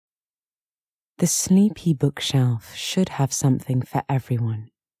The Sleepy Bookshelf should have something for everyone.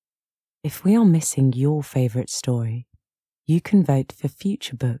 If we are missing your favourite story, you can vote for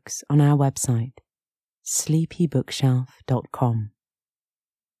future books on our website, sleepybookshelf.com.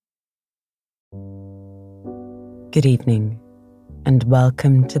 Good evening, and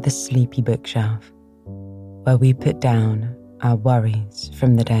welcome to the Sleepy Bookshelf, where we put down our worries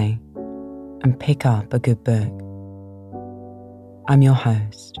from the day and pick up a good book. I'm your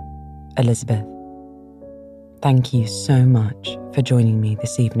host, Elizabeth. Thank you so much for joining me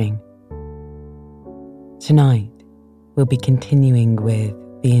this evening. Tonight, we'll be continuing with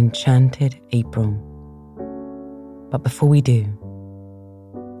the Enchanted April. But before we do,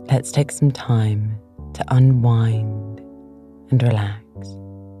 let's take some time to unwind and relax.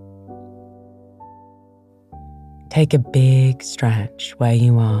 Take a big stretch where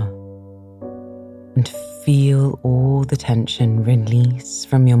you are and feel all the tension release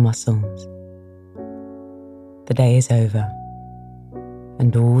from your muscles. The day is over,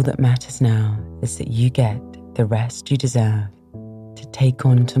 and all that matters now is that you get the rest you deserve to take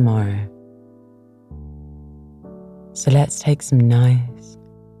on tomorrow. So let's take some nice,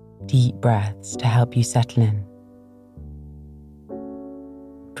 deep breaths to help you settle in.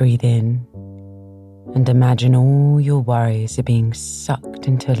 Breathe in and imagine all your worries are being sucked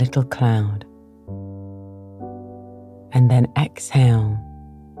into a little cloud. And then exhale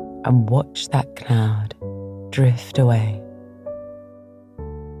and watch that cloud drift away.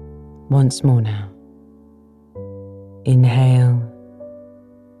 Once more now. Inhale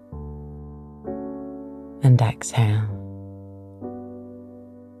and exhale.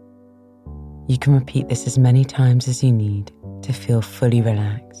 You can repeat this as many times as you need to feel fully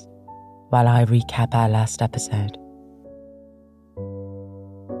relaxed while I recap our last episode.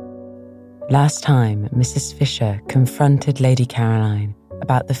 Last time, Mrs. Fisher confronted Lady Caroline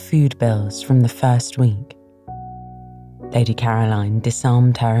about the food bills from the first week. Lady Caroline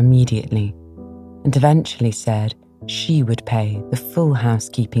disarmed her immediately and eventually said she would pay the full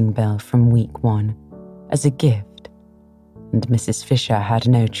housekeeping bill from week 1 as a gift, and Mrs. Fisher had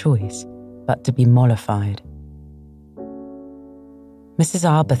no choice but to be mollified. Mrs.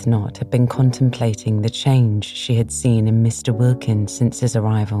 Arbuthnot had been contemplating the change she had seen in Mr. Wilkins since his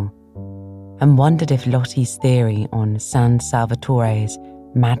arrival, and wondered if Lottie's theory on San Salvatore's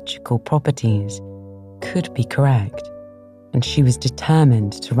magical properties could be correct, and she was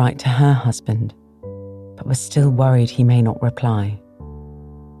determined to write to her husband, but was still worried he may not reply.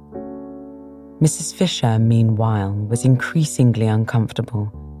 Mrs. Fisher, meanwhile, was increasingly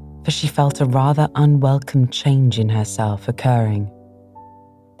uncomfortable, for she felt a rather unwelcome change in herself occurring,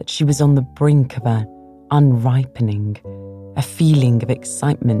 that she was on the brink of an unripening, a feeling of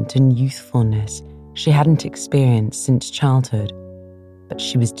excitement and youthfulness she hadn't experienced since childhood, but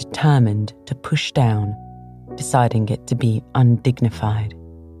she was determined to push down, deciding it to be undignified.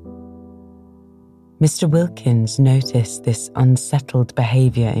 Mr. Wilkins noticed this unsettled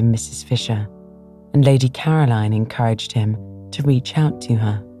behaviour in Mrs. Fisher, and Lady Caroline encouraged him to reach out to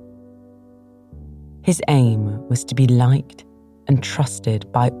her. His aim was to be liked and trusted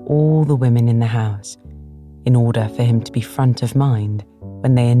by all the women in the house, in order for him to be front of mind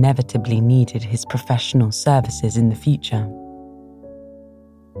when they inevitably needed his professional services in the future.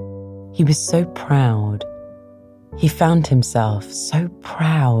 He was so proud. He found himself so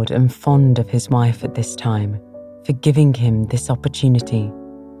proud and fond of his wife at this time for giving him this opportunity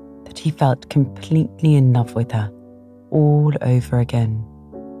that he felt completely in love with her all over again.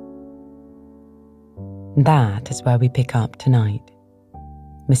 That is where we pick up tonight.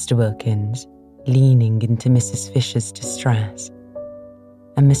 Mr. Wilkins leaning into Mrs. Fisher's distress,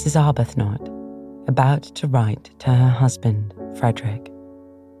 and Mrs. Arbuthnot about to write to her husband, Frederick.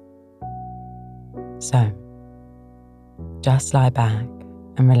 So, just lie back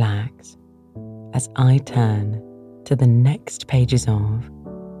and relax as I turn to the next pages of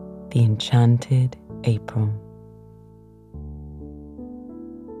The Enchanted April.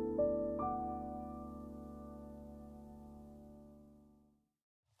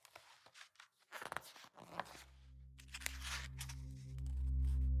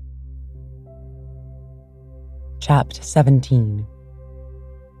 Chapter 17.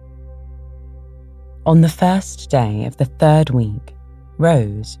 On the first day of the 3rd week,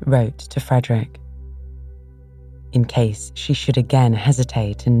 Rose wrote to Frederick. In case she should again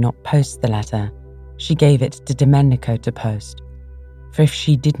hesitate and not post the letter, she gave it to Domenico to post, for if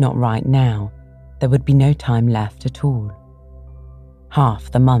she did not write now, there would be no time left at all.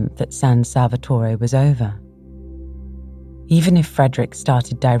 Half the month at San Salvatore was over. Even if Frederick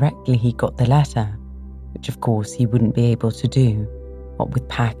started directly he got the letter, which of course he wouldn't be able to do, what with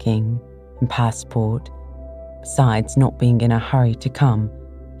packing and passport. Besides not being in a hurry to come,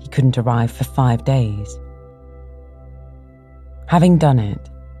 he couldn't arrive for 5 days. Having done it,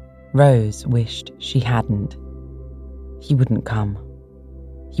 Rose wished she hadn't. He wouldn't come.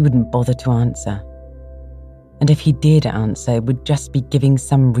 He wouldn't bother to answer. And if he did answer, it would just be giving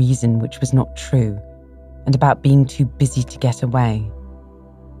some reason which was not true, and about being too busy to get away.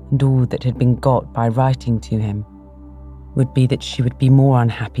 And all that had been got by writing to him would be that she would be more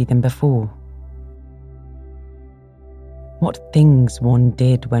unhappy than before. What things one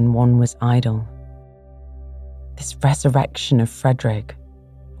did when one was idle. This resurrection of Frederick,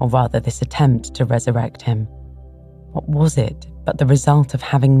 or rather this attempt to resurrect him, what was it but the result of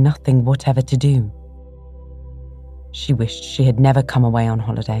having nothing whatever to do? She wished she had never come away on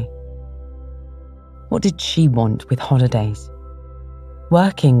holiday. What did she want with holidays?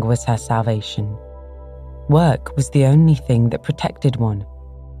 Working was her salvation. Work was the only thing that protected one,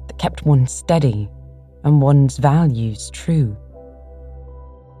 that kept one steady and one's values true.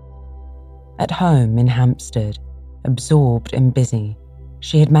 At home in Hampstead, absorbed and busy,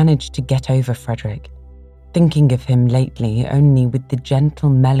 she had managed to get over Frederick, thinking of him lately only with the gentle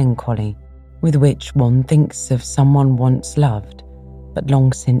melancholy with which one thinks of someone once loved, but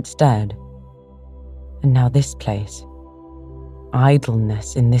long since dead. And now this place.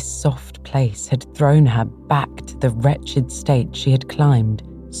 Idleness in this soft place had thrown her back to the wretched state she had climbed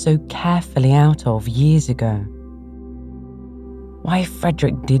so carefully out of years ago. Why, if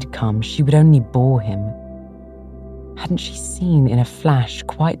Frederick did come, she would only bore him. Hadn't she seen in a flash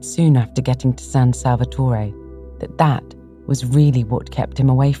quite soon after getting to San Salvatore that was really what kept him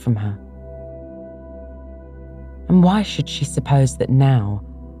away from her? And why should she suppose that now,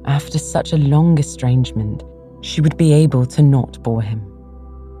 after such a long estrangement, she would be able to not bore him,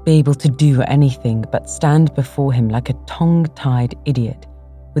 be able to do anything but stand before him like a tongue-tied idiot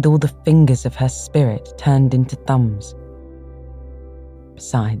with all the fingers of her spirit turned into thumbs?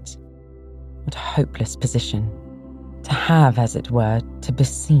 Besides, what a hopeless position, to have, as it were, to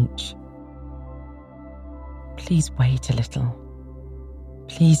beseech. Please wait a little.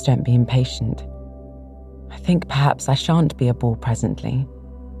 Please don't be impatient. I think perhaps I shan't be a bore presently.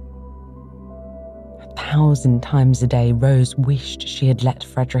 1,000 times a day Rose wished she had let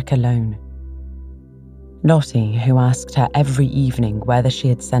Frederick alone. Lottie, who asked her every evening whether she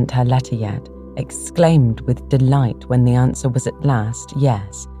had sent her letter yet, exclaimed with delight when the answer was at last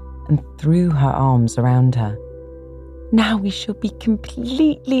yes, and threw her arms around her. "Now we shall be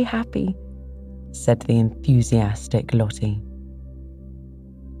completely happy," said the enthusiastic Lottie.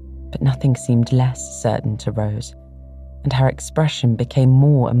 But nothing seemed less certain to Rose, and her expression became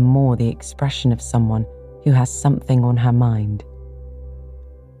more and more the expression of someone who has something on her mind.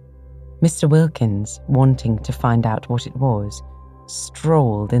 Mr. Wilkins, wanting to find out what it was,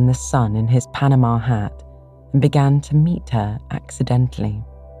 strolled in the sun in his Panama hat and began to meet her accidentally.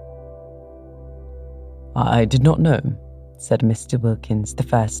 "I did not know," said Mr. Wilkins the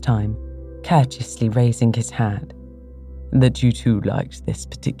first time, courteously raising his hat, "that you too liked this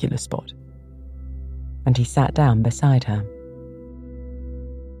particular spot." And he sat down beside her.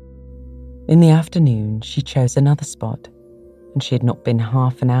 In the afternoon, she chose another spot, and she had not been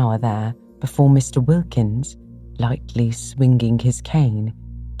half an hour there before Mr. Wilkins, lightly swinging his cane,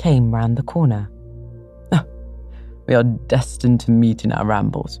 came round the corner. "We are destined to meet in our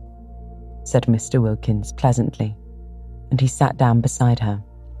rambles," said Mr. Wilkins pleasantly, and he sat down beside her.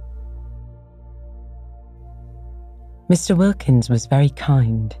 Mr. Wilkins was very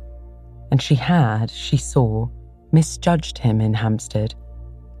kind, and she had, she saw, misjudged him in Hampstead,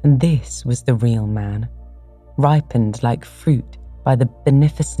 and this was the real man, ripened like fruit by the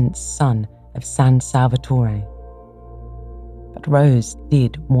beneficent sun of San Salvatore. But Rose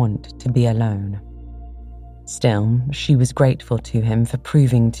did want to be alone. Still, she was grateful to him for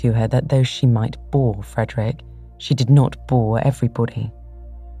proving to her that though she might bore Frederick, she did not bore everybody.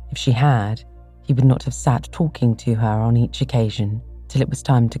 If she had, he would not have sat talking to her on each occasion till it was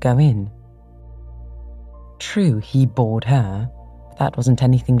time to go in. True, he bored her, but that wasn't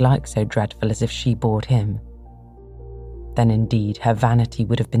anything like so dreadful as if she bored him. Then indeed her vanity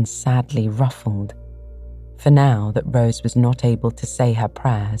would have been sadly ruffled, for now that Rose was not able to say her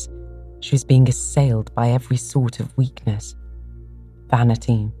prayers, she was being assailed by every sort of weakness: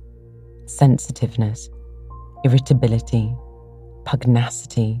 vanity, sensitiveness, irritability,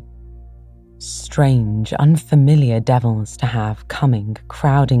 pugnacity, strange, unfamiliar devils to have coming,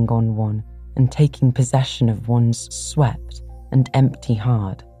 crowding on one and taking possession of one's swept and empty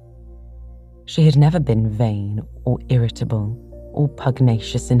heart. She had never been vain or irritable or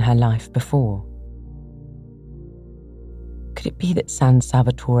pugnacious in her life before. Could it be that San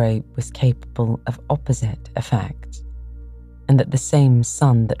Salvatore was capable of opposite effects, and that the same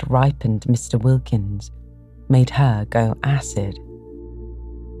sun that ripened Mr. Wilkins made her go acid?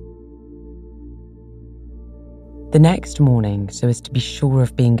 The next morning, so as to be sure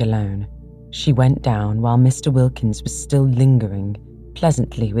of being alone, she went down while Mr. Wilkins was still lingering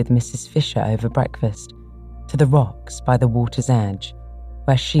pleasantly with Mrs. Fisher over breakfast to the rocks by the water's edge,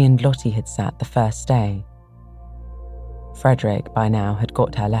 where she and Lottie had sat the first day. Frederick by now had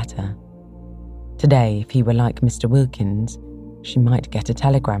got her letter. Today, if he were like Mr. Wilkins, she might get a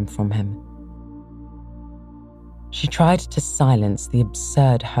telegram from him. She tried to silence the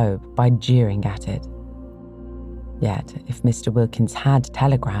absurd hope by jeering at it. Yet, if Mr. Wilkins had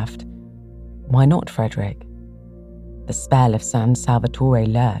telegraphed, why not Frederick? The spell of San Salvatore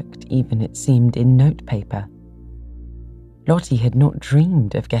lurked, even it seemed, in notepaper. Lottie had not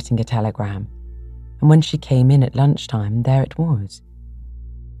dreamed of getting a telegram, and when she came in at lunchtime, there it was.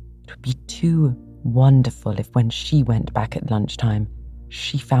 It would be too wonderful if when she went back at lunchtime,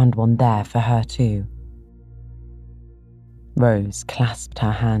 she found one there for her too. Rose clasped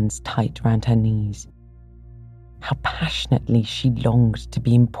her hands tight round her knees. How passionately she longed to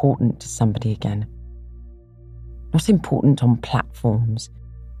be important to somebody again. Not important on platforms,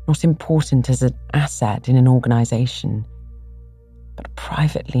 not important as an asset in an organisation, but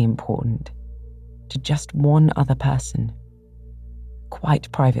privately important to just one other person.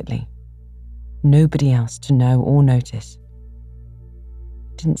 Quite privately. Nobody else to know or notice.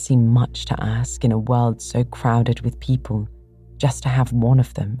 It didn't seem much to ask in a world so crowded with people, just to have one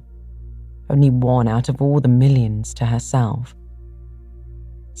of them. Only one out of all the millions to herself.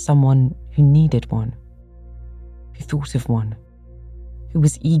 Someone who needed one, who thought of one, who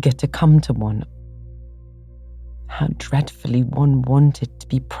was eager to come to one. How dreadfully one wanted to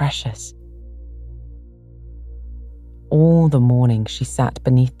be precious. All the morning she sat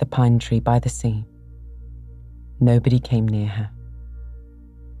beneath the pine tree by the sea. Nobody came near her.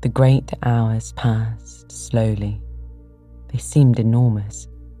 The great hours passed slowly. They seemed enormous.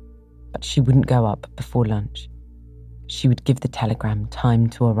 But she wouldn't go up before lunch. She would give the telegram time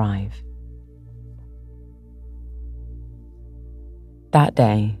to arrive. That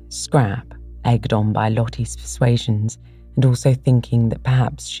day, Scrap, egged on by Lottie's persuasions and also thinking that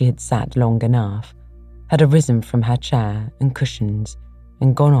perhaps she had sat long enough, had arisen from her chair and cushions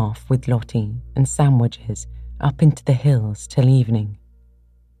and gone off with Lottie and sandwiches up into the hills till evening.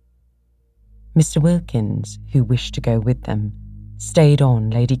 Mr. Wilkins, who wished to go with them, stayed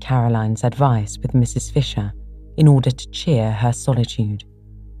on Lady Caroline's advice with Mrs. Fisher in order to cheer her solitude.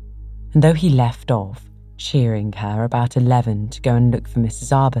 And though he left off, cheering her about 11 to go and look for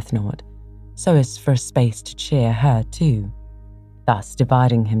Mrs. Arbuthnot, so as for a space to cheer her too, thus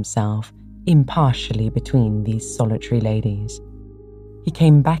dividing himself impartially between these solitary ladies, he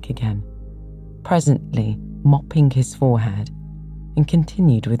came back again, presently mopping his forehead, and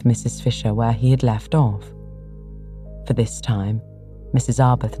continued with Mrs. Fisher where he had left off. For this time, Mrs.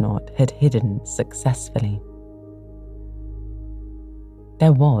 Arbuthnot had hidden successfully.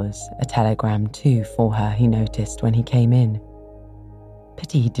 There was a telegram too for her, he noticed when he came in.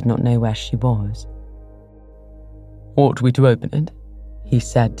 Pity he did not know where she was. "Ought we to open it?" he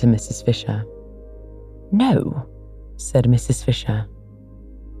said to Mrs. Fisher. "No," said Mrs. Fisher.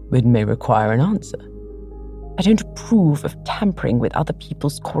 "It may require an answer." "I don't approve of tampering with other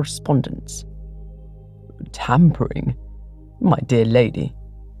people's correspondence." "Tampering? My dear lady."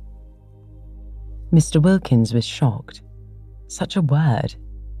 Mr. Wilkins was shocked. Such a word,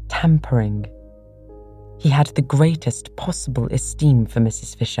 tampering. He had the greatest possible esteem for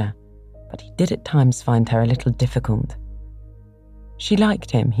Mrs. Fisher, but he did at times find her a little difficult. She liked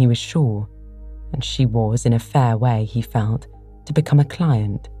him, he was sure, and she was, in a fair way, he felt, to become a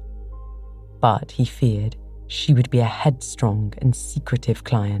client. But he feared she would be a headstrong and secretive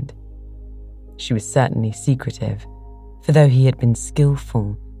client. She was certainly secretive, for though he had been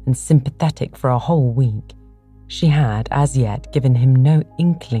skillful and sympathetic for a whole week, she had as yet given him no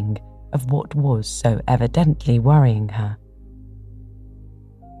inkling of what was so evidently worrying her.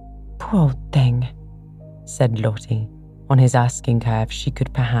 "Poor old thing," said Lottie, on his asking her if she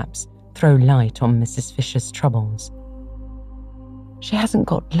could perhaps throw light on Mrs. Fisher's troubles. "She hasn't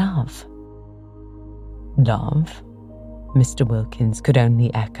got love." "Love?" Mr. Wilkins could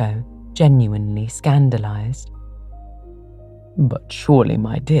only echo, genuinely scandalised. "But surely,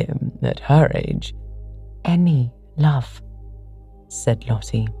 my dear, at her age—" "Any love," said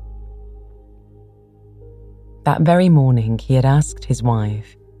Lottie. That very morning he had asked his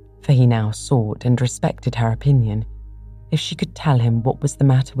wife, for he now sought and respected her opinion, if she could tell him what was the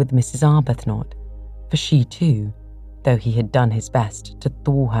matter with Mrs. Arbuthnot, for she too, though he had done his best to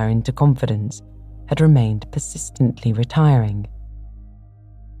thaw her into confidence, had remained persistently retiring.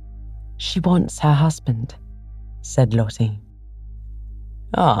 "She wants her husband," said Lottie.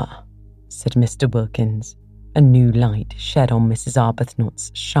 "Ah," said Mr. Wilkins, a new light shed on Mrs.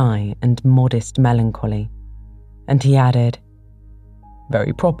 Arbuthnot's shy and modest melancholy, and he added,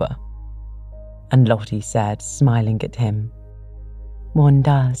 "Very proper." And Lottie said, smiling at him, "One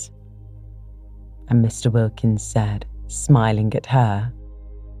does." And Mr. Wilkins said, smiling at her,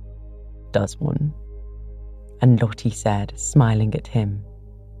 "Does one?" And Lottie said, smiling at him,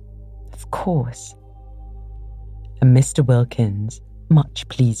 "Of course." And Mr. Wilkins, much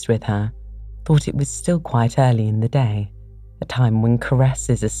pleased with her, thought it was still quite early in the day, a time when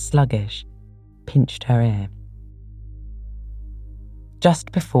caresses are sluggish, pinched her ear.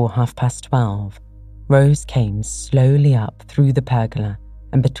 Just before 12:30, Rose came slowly up through the pergola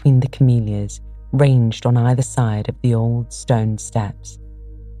and between the camellias ranged on either side of the old stone steps.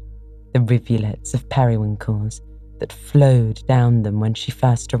 The rivulets of periwinkles that flowed down them when she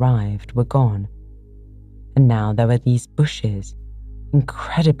first arrived were gone, and now there were these bushes,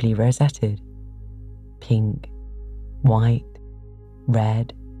 incredibly rosetted, pink, white,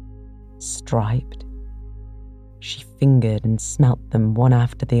 red, striped. She fingered and smelt them one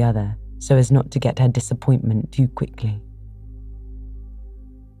after the other so as not to get her disappointment too quickly.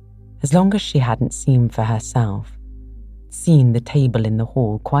 As long as she hadn't seen for herself, seen the table in the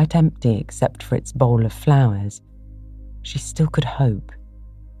hall quite empty except for its bowl of flowers, she still could hope.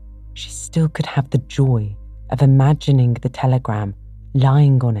 She still could have the joy of imagining the telegram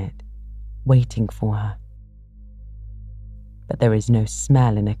lying on it, waiting for her. But there is no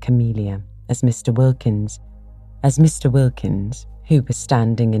smell in a camellia, as Mr. Wilkins, who was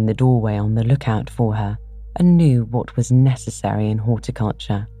standing in the doorway on the lookout for her and knew what was necessary in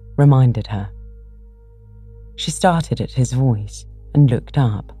horticulture, reminded her. She started at his voice and looked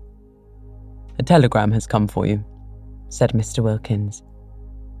up. "A telegram has come for you," said Mr. Wilkins.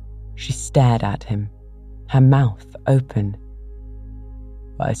 She stared at him, her mouth open.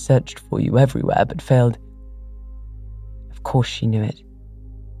 "I searched for you everywhere but failed." Of course she knew it.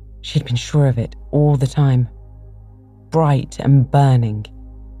 She had been sure of it all the time. Bright and burning,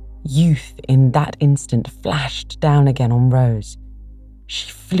 youth in that instant flashed down again on Rose. She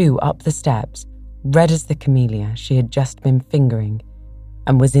flew up the steps, red as the camellia she had just been fingering,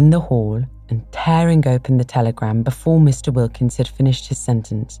 and was in the hall and tearing open the telegram before Mr. Wilkins had finished his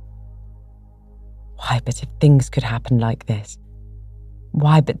sentence. Why, but if things could happen like this?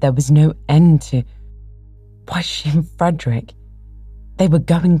 Why, but there was no end to... Why, she and Frederick, they were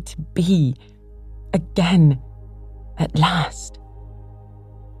going to be... again, at last.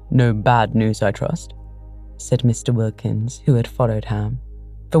 "No bad news, I trust," said Mr. Wilkins, who had followed her,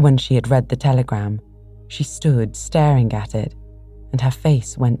 for when she had read the telegram, she stood staring at it, and her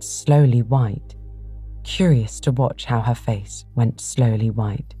face went slowly white, curious to watch how her face went slowly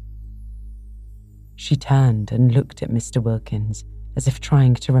white. She turned and looked at Mr. Wilkins as if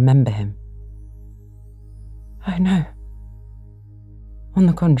trying to remember him. "Oh no. On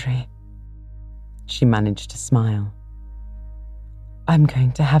the contrary," she managed to smile. "I'm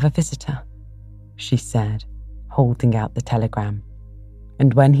going to have a visitor," she said, holding out the telegram,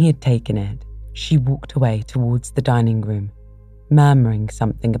 and when he had taken it, she walked away towards the dining room, murmuring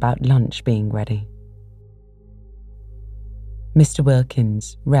something about lunch being ready. Mr.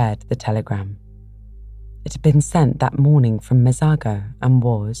 Wilkins read the telegram. It had been sent that morning from Mezzago and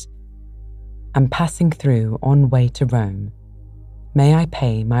was, "Am passing through on way to Rome. May I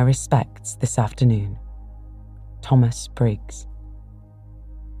pay my respects this afternoon. Thomas Briggs."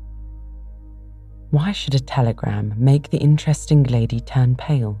 Why should a telegram make the interesting lady turn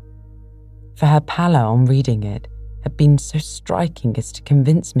pale? For her pallor on reading it had been so striking as to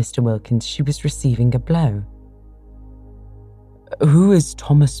convince Mr. Wilkins she was receiving a blow. "Who is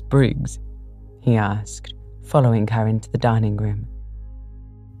Thomas Briggs?" he asked, following her into the dining room.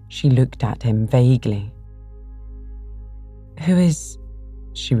 She looked at him vaguely. "Who is..."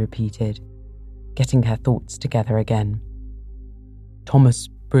 she repeated, getting her thoughts together again. "Thomas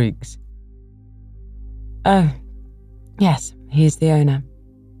Briggs." "Oh, yes, he is the owner.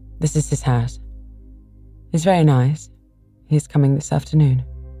 This is his house. He's very nice. He is coming this afternoon."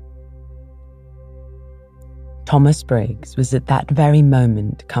 Thomas Briggs was at that very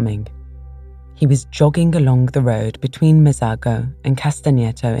moment coming. He was jogging along the road between Mezzago and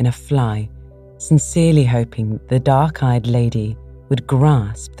Castagneto in a fly, sincerely hoping the dark-eyed lady would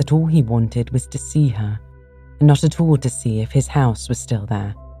grasp that all he wanted was to see her, and not at all to see if his house was still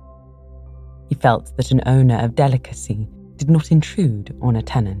there. He felt that an owner of delicacy did not intrude on a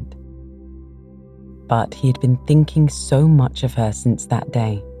tenant. but he had been thinking so much of her since that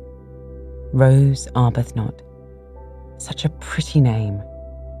day. Rose Arbuthnot. Such a pretty name,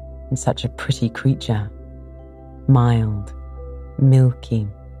 and such a pretty creature. Mild, milky,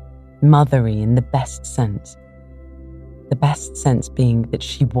 mothery in the best sense. The best sense being that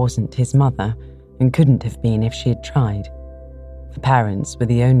she wasn't his mother and couldn't have been if she had tried. For parents were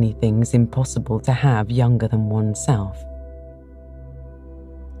the only things impossible to have younger than oneself.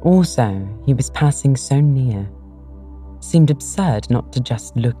 Also, he was passing so near. Seemed absurd not to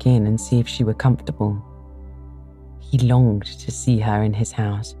just look in and see if she were comfortable. He longed to see her in his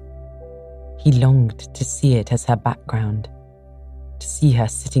house. He longed to see it as her background, to see her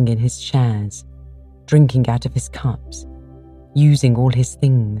sitting in his chairs, drinking out of his cups, using all his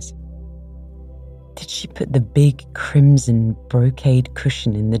things. Did she put the big crimson brocade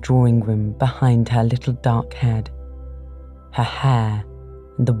cushion in the drawing room behind her little dark head? Her hair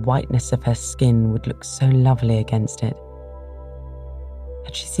and the whiteness of her skin would look so lovely against it.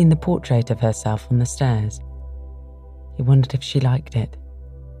 Had she seen the portrait of herself on the stairs? He wondered if she liked it.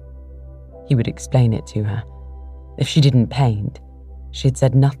 He would explain it to her. If she didn't paint, she had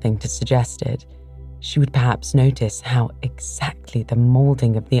said nothing to suggest it, she would perhaps notice how exactly the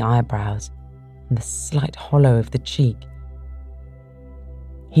moulding of the eyebrows and the slight hollow of the cheek.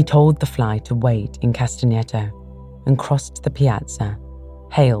 He told the fly to wait in Castagneto and crossed the piazza,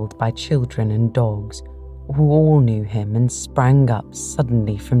 hailed by children and dogs who all knew him and sprang up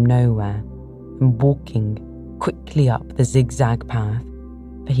suddenly from nowhere and walking quickly up the zigzag path,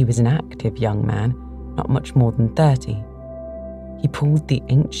 for he was an active young man, not much more than 30. He pulled the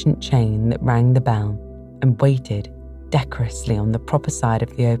ancient chain that rang the bell and waited decorously on the proper side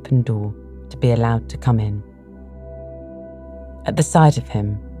of the open door to be allowed to come in. At the sight of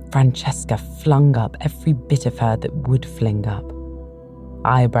him, Francesca flung up every bit of her that would fling up.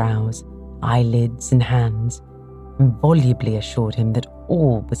 Eyebrows, eyelids and hands, and volubly assured him that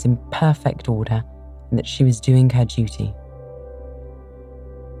all was in perfect order and that she was doing her duty.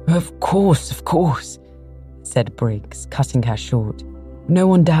 Of course, said Briggs, cutting her short. No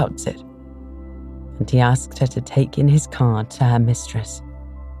one doubts it. And he asked her to take in his card to her mistress.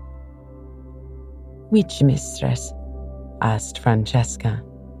 Which mistress? Asked Francesca.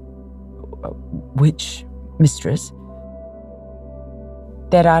 Which mistress?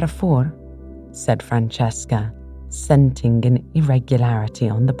 There are 4, said Francesca, scenting an irregularity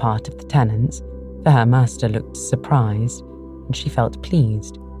on the part of the tenants, for her master looked surprised, and she felt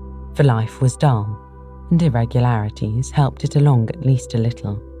pleased, for life was dull, and irregularities helped it along at least a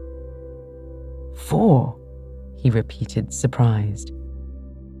little. 4, he repeated, surprised.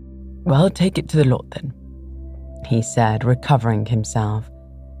 Well, take it to the lot then, he said, recovering himself,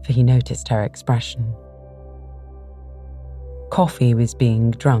 for he noticed her expression. Coffee was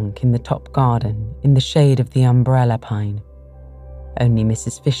being drunk in the top garden in the shade of the umbrella pine. Only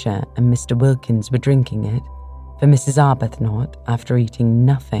Mrs. Fisher and Mr. Wilkins were drinking it, for Mrs. Arbuthnot, after eating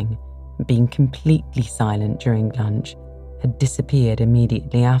nothing and being completely silent during lunch, had disappeared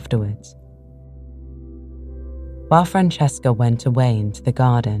immediately afterwards. While Francesca went away into the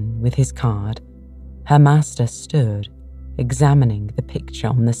garden with his card, her master stood, examining the picture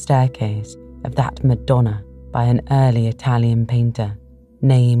on the staircase of that Madonna by an early Italian painter,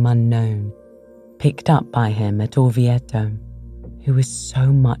 name unknown, picked up by him at Orvieto, who was so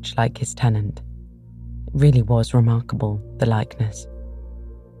much like his tenant. It really was remarkable, the likeness.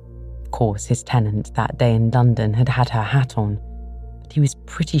 Of course, his tenant that day in London had had her hat on, but he was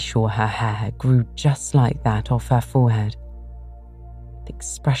pretty sure her hair grew just like that off her forehead. The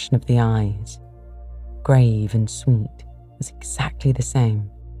expression of the eyes, grave and sweet, was exactly the same.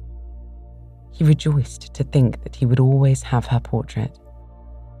 He rejoiced to think that he would always have her portrait.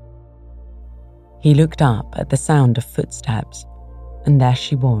 He looked up at the sound of footsteps, and there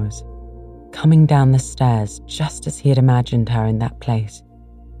she was, coming down the stairs just as he had imagined her in that place,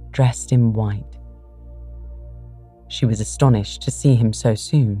 dressed in white. She was astonished to see him so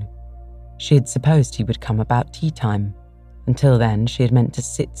soon. She had supposed he would come about tea time. Until then, she had meant to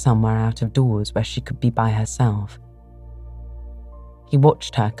sit somewhere out of doors where she could be by herself. He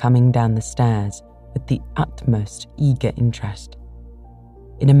watched her coming down the stairs with the utmost eager interest.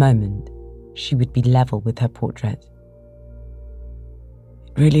 In a moment, she would be level with her portrait.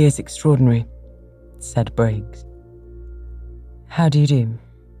 It really is extraordinary, said Briggs. How do you do,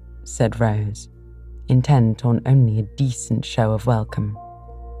 said Rose, intent on only a decent show of welcome.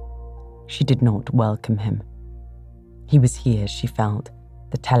 She did not welcome him. He was here, she felt,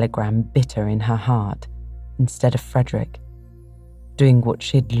 the telegram bitter in her heart, instead of Frederick, doing what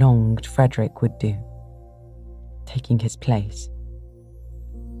she had longed Frederick would do, taking his place.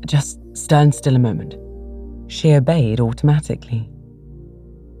 Just stand still a moment. She obeyed automatically.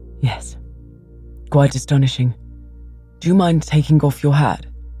 Yes, quite astonishing. Do you mind taking off your hat?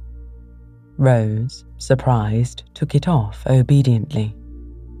 Rose, surprised, took it off obediently.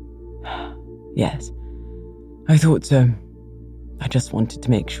 Yes, I thought so. I just wanted to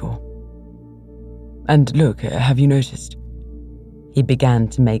make sure. And look, have you noticed? He began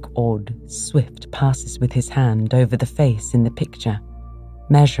to make odd, swift passes with his hand over the face in the picture,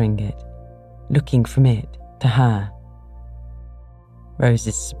 measuring it, looking from it to her.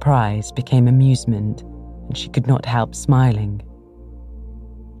 Rose's surprise became amusement, and she could not help smiling.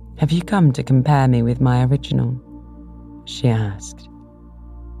 Have you come to compare me with my original? She asked.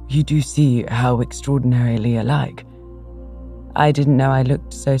 You do see how extraordinarily alike. I didn't know I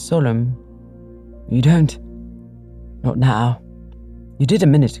looked so solemn. You don't? Not now. You did a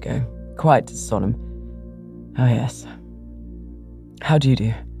minute ago, quite as solemn. Oh yes. How do you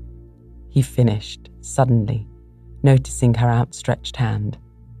do? He finished, suddenly, noticing her outstretched hand,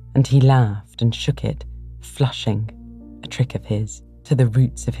 and he laughed and shook it, flushing, a trick of his, to the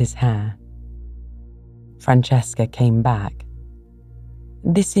roots of his hair. Francesca came back.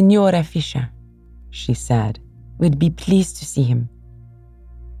 The Signora Fisher, she said, would be pleased to see him.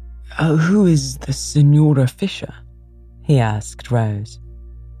 Who is the Signora Fisher? He asked Rose.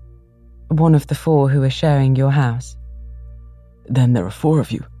 One of the 4 who are sharing your house. Then there are 4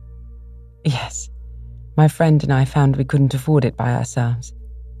 of you? Yes. My friend and I found we couldn't afford it by ourselves.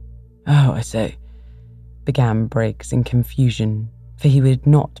 Oh, I say, began Briggs in confusion, for he would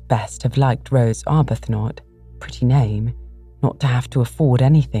not best have liked Rose Arbuthnot, pretty name, not to have to afford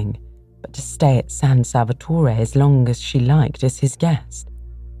anything, but to stay at San Salvatore as long as she liked as his guest.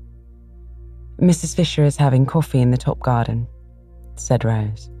 Mrs. Fisher is having coffee in the top garden, said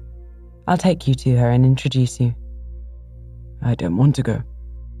Rose. I'll take you to her and introduce you. I don't want to go.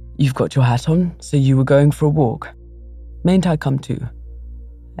 You've got your hat on, so you were going for a walk. Mayn't I come too?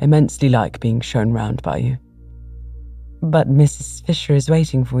 I immensely like being shown round by you. But Mrs. Fisher is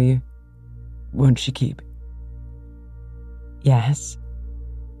waiting for you. Won't she keep? Yes,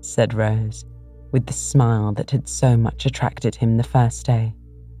 said Rose, with the smile that had so much attracted him the first day.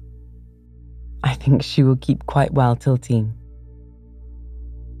 I think she will keep quite well till tea.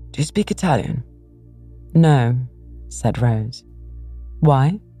 Do you speak Italian? No, said Rose.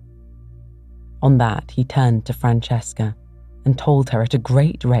 Why? On that, he turned to Francesca and told her at a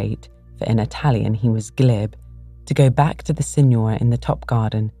great rate, for in Italian he was glib, to go back to the Signora in the top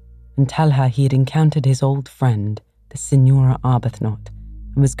garden and tell her he had encountered his old friend, the Signora Arbuthnot,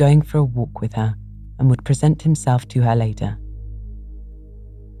 and was going for a walk with her and would present himself to her later.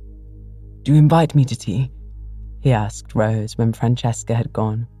 Do you invite me to tea? He asked Rose when Francesca had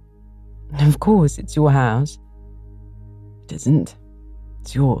gone. Of course, it's your house. It isn't.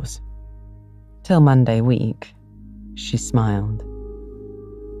 It's yours. Till Monday week, she smiled.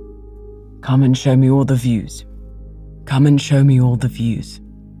 Come and show me all the views. Come and show me all the views,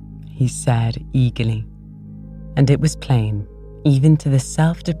 he said eagerly. And it was plain, even to the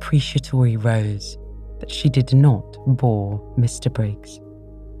self-depreciatory Rose, that she did not bore Mr. Briggs.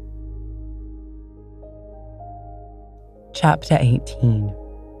 Chapter 18.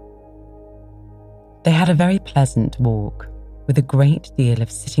 They had a very pleasant walk, with a great deal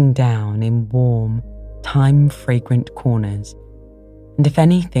of sitting down in warm, thyme-fragrant corners, and if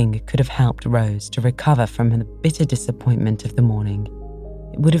anything could have helped Rose to recover from the bitter disappointment of the morning,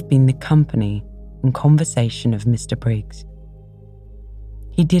 it would have been the company and conversation of Mr. Briggs.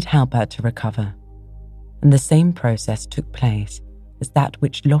 He did help her to recover, and the same process took place as that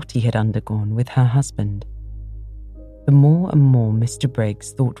which Lottie had undergone with her husband. The more and more Mr.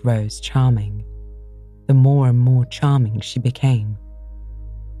 Briggs thought Rose charming, the more and more charming she became.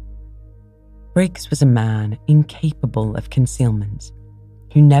 Briggs was a man incapable of concealments,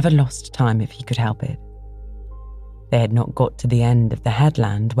 who never lost time if he could help it. They had not got to the end of the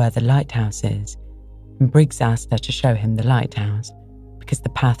headland where the lighthouse is, and Briggs asked her to show him the lighthouse, because the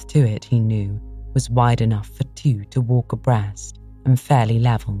path to it, he knew, was wide enough for 2 to walk abreast and fairly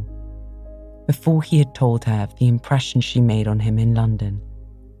level, before he had told her of the impression she made on him in London.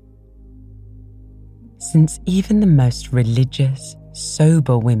 Since even the most religious,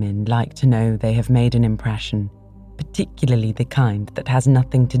 sober women like to know they have made an impression, particularly the kind that has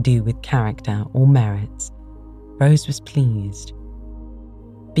nothing to do with character or merits, Rose was pleased.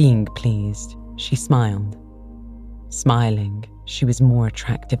 Being pleased, she smiled. Smiling, she was more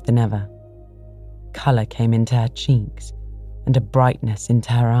attractive than ever. Colour came into her cheeks and a brightness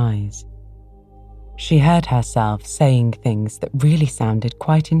into her eyes. She heard herself saying things that really sounded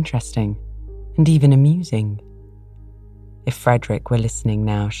quite interesting and even amusing. If Frederick were listening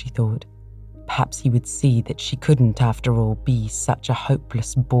now, she thought, perhaps he would see that she couldn't, after all, be such a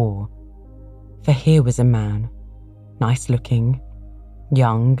hopeless bore. For here was a man, nice-looking,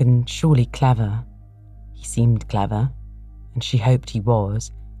 young and surely clever. He seemed clever, and she hoped he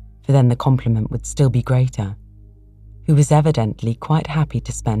was, for then the compliment would still be greater, who was evidently quite happy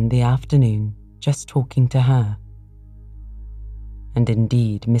to spend the afternoon just talking to her. And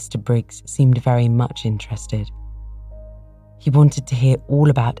indeed, Mr. Briggs seemed very much interested. He wanted to hear all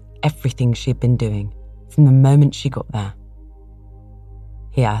about everything she had been doing from the moment she got there.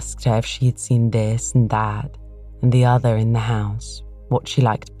 He asked her if she had seen this and that and the other in the house, what she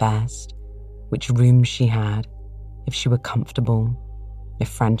liked best, which rooms she had, if she were comfortable, if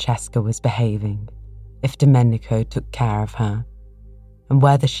Francesca was behaving, if Domenico took care of her, and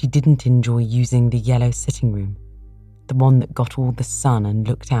whether she didn't enjoy using the yellow sitting room, the one that got all the sun and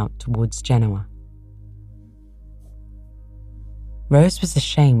looked out towards Genoa. Rose was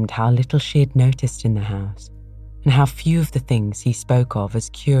ashamed how little she had noticed in the house, and how few of the things he spoke of as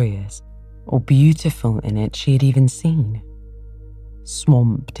curious or beautiful in it she had even seen.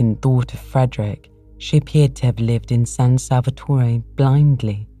 Swamped in thought of Frederick, she appeared to have lived in San Salvatore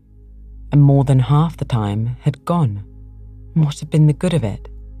blindly, and more than half the time had gone. What had been the good of it?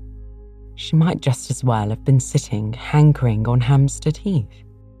 She might just as well have been sitting hankering on Hampstead Heath.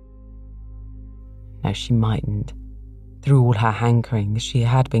 No, she mightn't. Through all her hankering, she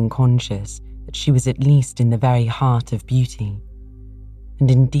had been conscious that she was at least in the very heart of beauty. And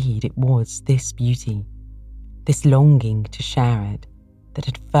indeed it was this beauty, this longing to share it, that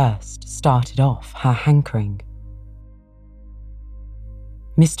had first started off her hankering.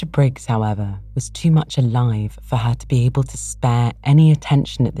 Mr. Briggs, however, was too much alive for her to be able to spare any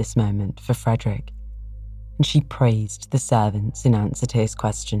attention at this moment for Frederick, and she praised the servants in answer to his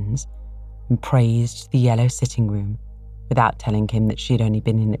questions, and praised the yellow sitting room, without telling him that she had only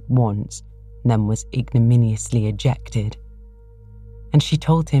been in it once and then was ignominiously ejected. And she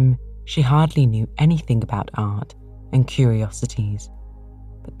told him she hardly knew anything about art and curiosities,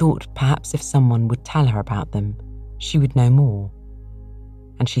 but thought perhaps if someone would tell her about them, she would know more.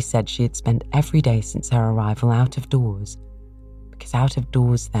 And she said she had spent every day since her arrival out of doors, because out of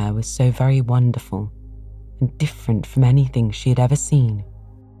doors there was so very wonderful and different from anything she had ever seen.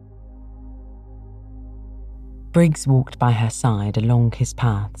 Briggs walked by her side along his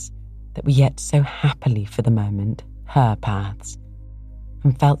paths that were yet so happily for the moment her paths,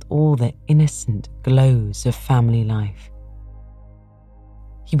 and felt all the innocent glows of family life.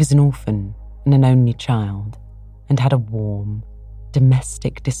 He was an orphan and an only child, and had a warm,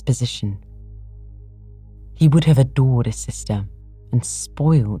 domestic disposition. He would have adored a sister and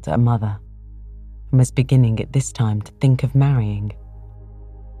spoiled a mother, and was beginning at this time to think of marrying.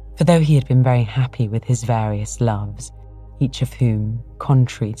 For though he had been very happy with his various loves, each of whom,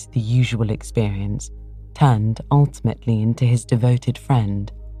 contrary to the usual experience, turned ultimately into his devoted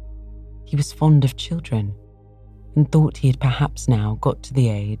friend, he was fond of children, and thought he had perhaps now got to the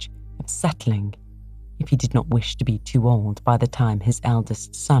age of settling, if he did not wish to be too old by the time his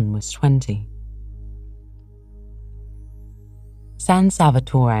eldest son was 20. San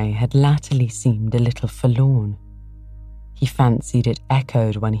Salvatore had latterly seemed a little forlorn. He fancied it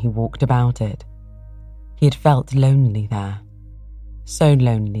echoed when he walked about it. He had felt lonely there, so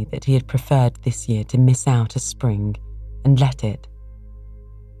lonely that he had preferred this year to miss out a spring and let it.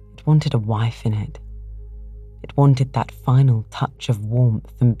 It wanted a wife in it. It wanted that final touch of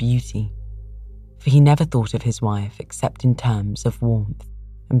warmth and beauty, for he never thought of his wife except in terms of warmth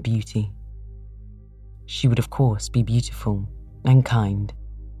and beauty. She would of course be beautiful and kind.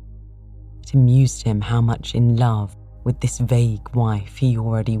 It amused him how much in love with this vague wife he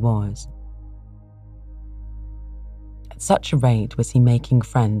already was. At such a rate was he making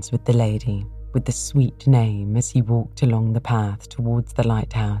friends with the lady with the sweet name as he walked along the path towards the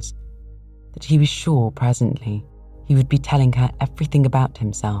lighthouse, that he was sure presently he would be telling her everything about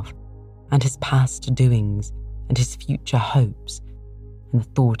himself and his past doings and his future hopes, and the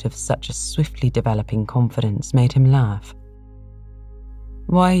thought of such a swiftly developing confidence made him laugh.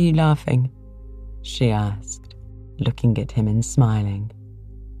 "Why are you laughing?" she asked, looking at him and smiling.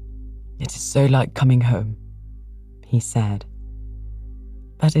 "It is so like coming home," he said.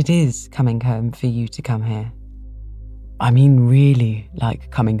 "But it is coming home for you to come here." "I mean really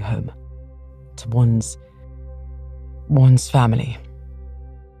like coming home. To one's family.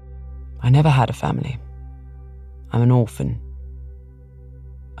 I never had a family. I'm an orphan."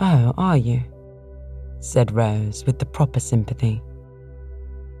 "Oh, are you?" said Rose with the proper sympathy.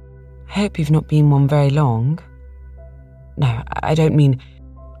 "I hope you've not been one very long. No, I don't mean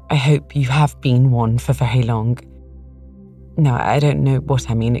I hope you have been one for very long. No, I don't know what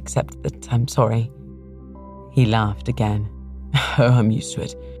I mean except that I'm sorry. He laughed again. Oh, I'm used to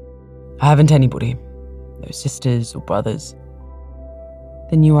it. I haven't anybody. No sisters or brothers.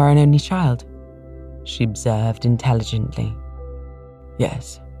 Then you are an only child, she observed intelligently.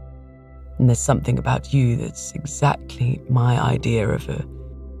 Yes. And there's something about you that's exactly my idea of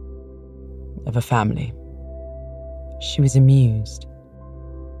a family. She was amused.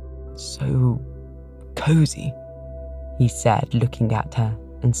 So cozy, he said, looking at her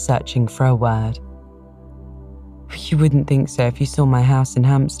and searching for a word. You wouldn't think so if you saw my house in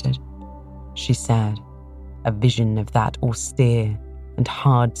Hampstead, she said, a vision of that austere and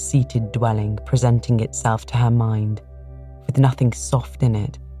hard-seated dwelling presenting itself to her mind, with nothing soft in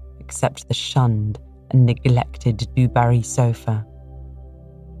it except the shunned and neglected Du-Barry sofa.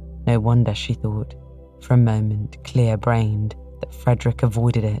 No wonder, she thought, for a moment clear-brained, that Frederick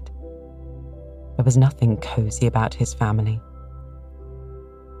avoided it. There was nothing cosy about his family.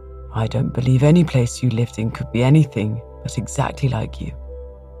 I don't believe any place you lived in could be anything but exactly like you,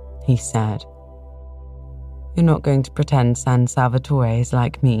 he said. You're not going to pretend San Salvatore is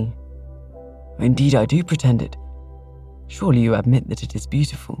like me. Indeed, I do pretend it. Surely you admit that it is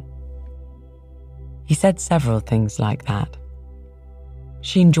beautiful. He said several things like that.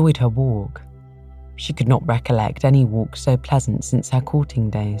 She enjoyed her walk. She could not recollect any walk so pleasant since her courting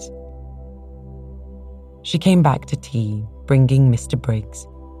days. She came back to tea, bringing Mr. Briggs,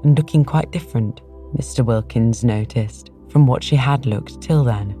 and looking quite different, Mr. Wilkins noticed, from what she had looked till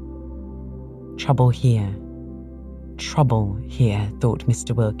then. Trouble here, thought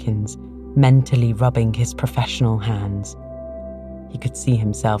Mr. Wilkins, mentally rubbing his professional hands. He could see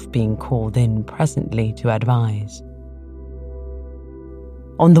himself being called in presently to advise.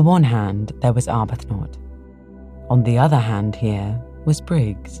 On the one hand, there was Arbuthnot. On the other hand here was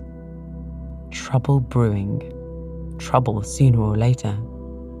Briggs. Trouble brewing. Trouble sooner or later.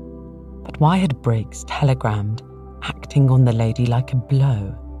 But why had Briggs telegrammed, acting on the lady like a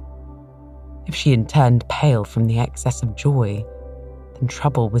blow? If she had turned pale from the excess of joy, then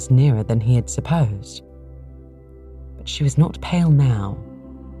trouble was nearer than he had supposed. But she was not pale now.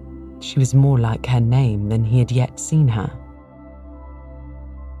 She was more like her name than he had yet seen her.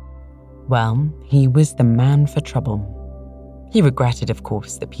 Well, he was the man for trouble. He regretted, of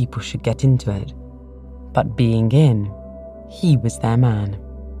course, that people should get into it. But being in, he was their man.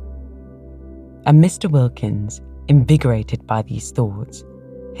 And Mr. Wilkins, invigorated by these thoughts,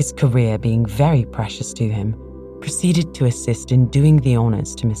 his career being very precious to him, proceeded to assist in doing the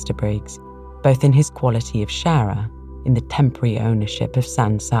honours to Mr. Briggs, both in his quality of sharer in the temporary ownership of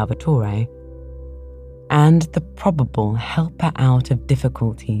San Salvatore, and the probable helper out of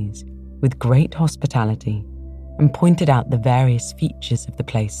difficulties with great hospitality, and pointed out the various features of the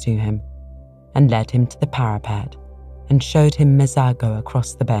place to him, and led him to the parapet, and showed him Mezzago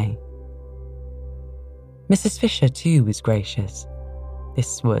across the bay. Mrs. Fisher, too, was gracious.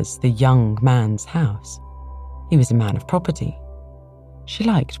 This was the young man's house. He was a man of property. She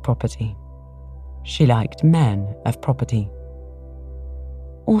liked property. She liked men of property.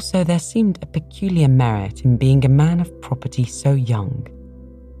 Also, there seemed a peculiar merit in being a man of property so young.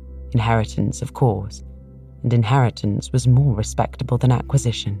 Inheritance, of course, and inheritance was more respectable than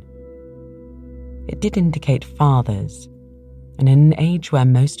acquisition. It did indicate fathers, and in an age where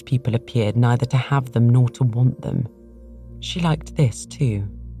most people appeared neither to have them nor to want them, she liked this too.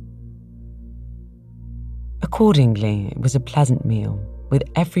 Accordingly, it was a pleasant meal, with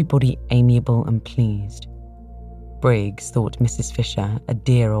everybody amiable and pleased. Briggs thought Mrs. Fisher a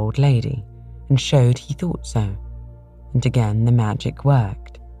dear old lady, and showed he thought so, and again the magic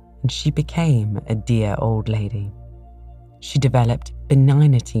worked, and she became a dear old lady. She developed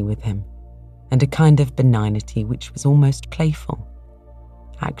benignity with him, and a kind of benignity which was almost playful.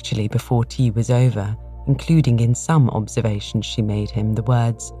 Actually, before tea was over, including in some observations she made him the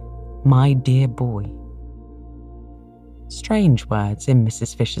words, "My dear boy." Strange words in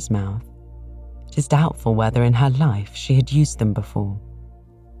Mrs. Fisher's mouth. It is doubtful whether in her life she had used them before.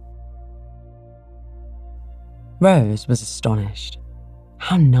 Rose was astonished.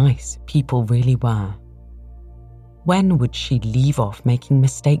 How nice people really were. When would she leave off making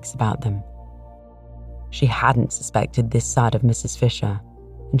mistakes about them? She hadn't suspected this side of Mrs. Fisher,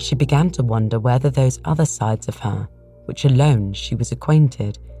 and she began to wonder whether those other sides of her, which alone she was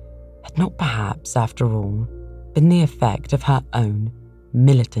acquainted, had not perhaps, after all, been the effect of her own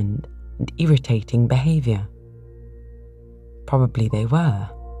militant and irritating behaviour. Probably they were.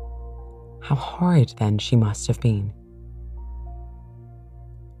 How horrid, then, she must have been.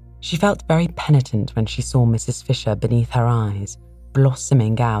 She felt very penitent when she saw Mrs. Fisher beneath her eyes,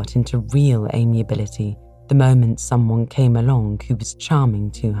 blossoming out into real amiability the moment someone came along who was charming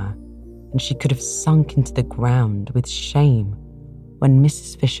to her, and she could have sunk into the ground with shame when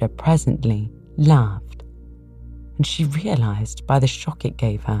Mrs. Fisher presently laughed, and she realised by the shock it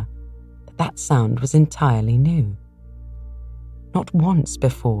gave her that that sound was entirely new. Not once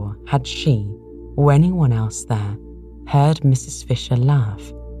before had she, or anyone else there, heard Mrs. Fisher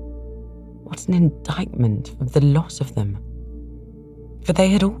laugh. What an indictment of the lot of them. For they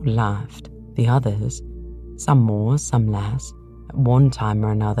had all laughed, the others, some more, some less, at one time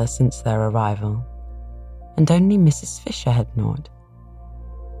or another since their arrival, and only Mrs. Fisher had not.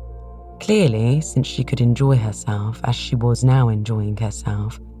 Clearly, since she could enjoy herself as she was now enjoying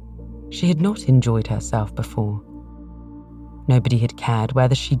herself, she had not enjoyed herself before. Nobody had cared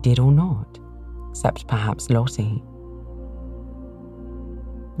whether she did or not, except perhaps Lottie.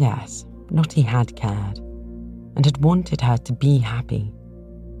 Yes, Lottie had cared, and had wanted her to be happy,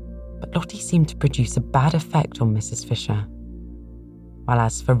 but Lottie seemed to produce a bad effect on Mrs. Fisher. While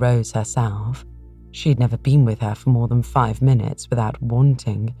as for Rose herself, she had never been with her for more than 5 minutes without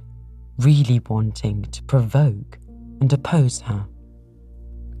wanting, really wanting, to provoke and oppose her.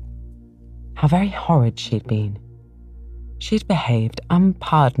 How very horrid she had been. She had behaved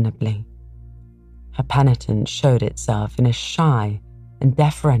unpardonably. Her penitence showed itself in a shy and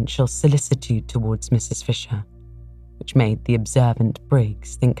deferential solicitude towards Mrs. Fisher, which made the observant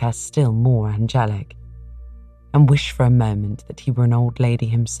Briggs think her still more angelic, and wish for a moment that he were an old lady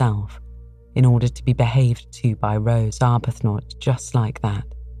himself, in order to be behaved to by Rose Arbuthnot just like that.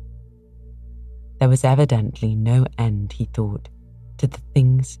 There was evidently no end, he thought, to the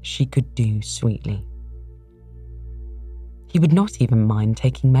things she could do sweetly. He would not even mind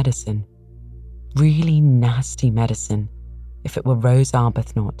taking medicine, really nasty medicine, if it were Rose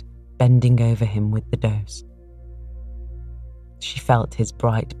Arbuthnot bending over him with the dose. She felt his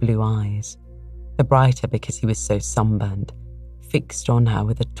bright blue eyes, the brighter because he was so sunburned, fixed on her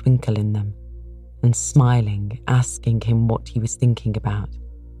with a twinkle in them, and smiling, asking him what he was thinking about.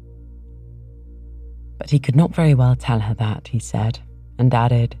 But he could not very well tell her that, he said, and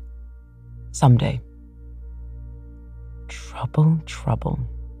added, "Someday." Trouble, trouble,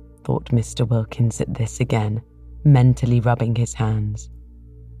 thought Mr. Wilkins at this again, mentally rubbing his hands.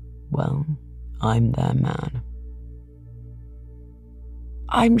 Well, I'm their man.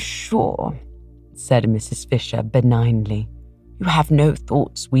 "I'm sure," said Mrs. Fisher benignly, "you have no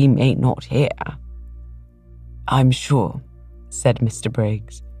thoughts we may not hear." "I'm sure," said Mr.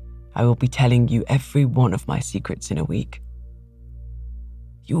 Briggs, "I will be telling you every one of my secrets in a week."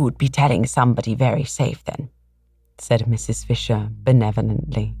 "You would be telling somebody very safe then," said Mrs. Fisher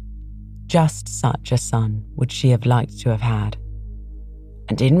benevolently. Just such a son would she have liked to have had.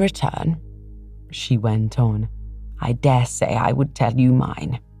 "And in return," she went on, "I dare say I would tell you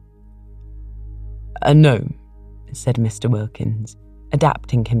mine." No," said Mr. Wilkins,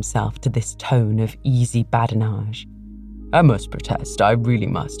 adapting himself to this tone of easy badinage. "I must protest, I really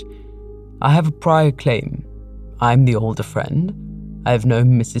must. I have a prior claim. I'm the older friend. I have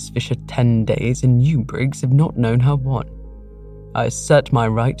known Mrs. Fisher 10 days, and you, Briggs, have not known her 1. I assert my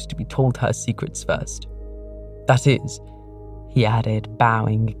right to be told her secrets first. That is," he added,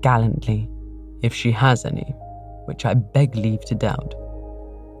 bowing gallantly, "if she has any, which I beg leave to doubt."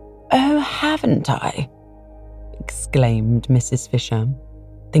 "Oh, haven't I?" exclaimed Mrs. Fisher,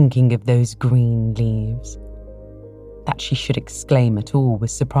 thinking of those green leaves. That she should exclaim at all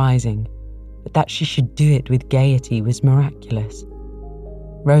was surprising, but that she should do it with gaiety was miraculous.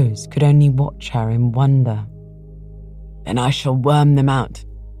 Rose could only watch her in wonder. "Then I shall worm them out,"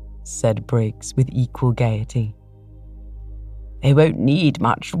 said Briggs with equal gaiety. "They won't need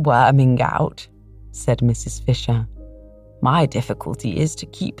much worming out," said Mrs. Fisher. "My difficulty is to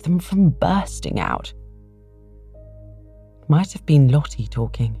keep them from bursting out." It might have been Lottie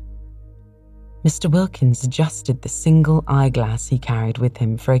talking. Mr. Wilkins adjusted the single eyeglass he carried with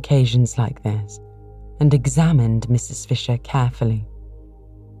him for occasions like this, and examined Mrs. Fisher carefully.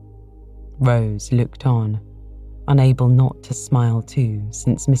 Rose looked on, unable not to smile too,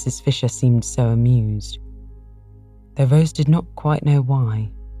 since Mrs. Fisher seemed so amused, though Rose did not quite know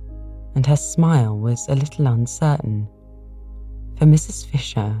why, and her smile was a little uncertain. For Mrs.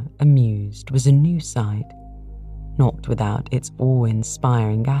 Fisher, amused, was a new sight, not without its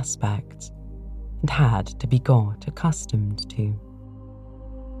awe-inspiring aspects, and had to be got accustomed to.